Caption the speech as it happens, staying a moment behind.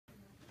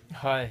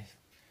Hi.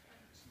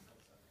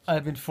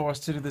 I've been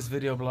forced to do this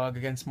video blog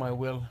against my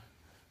will,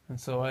 and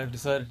so I've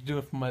decided to do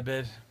it from my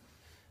bed.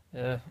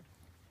 In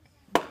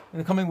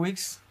the coming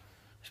weeks,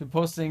 I should be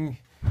posting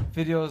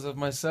videos of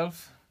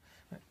myself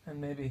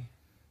and maybe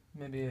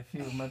a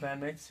few of my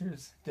bandmates.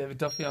 Here's David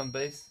Duffy on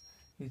bass.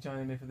 He's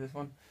joining me for this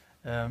one.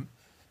 We're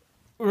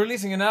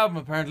releasing an album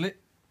apparently.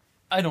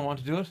 I don't want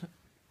to do it.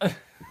 I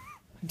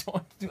don't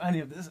want to do any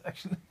of this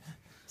actually.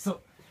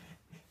 So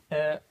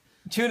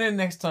tune in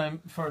next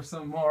time for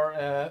some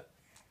more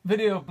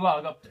video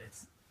blog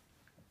updates.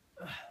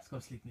 Let's go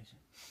sleep, Nisha.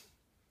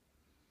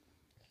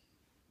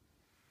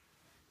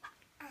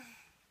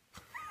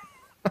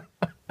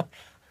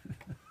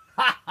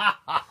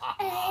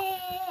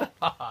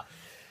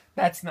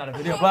 That's not a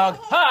video blog.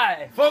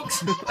 Hi,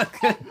 folks!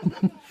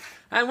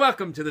 And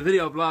welcome to the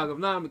video blog of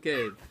Niall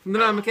McCabe from the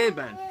Niall McCabe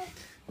Band.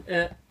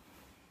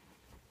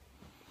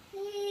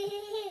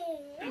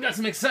 We've got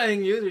some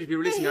exciting news. We'll be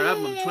releasing our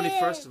album on the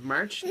 21st of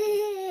March.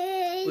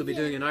 We'll be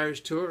doing an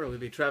Irish tour, or we'll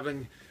be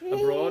travelling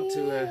abroad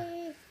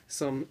to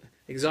some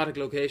exotic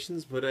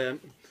locations, but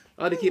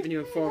I'll be keeping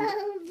you informed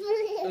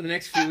in the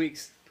next few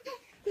weeks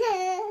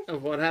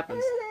of what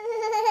happens.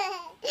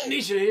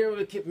 Nisha here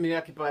will keep me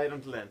occupied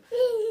until then.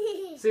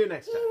 See you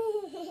next time.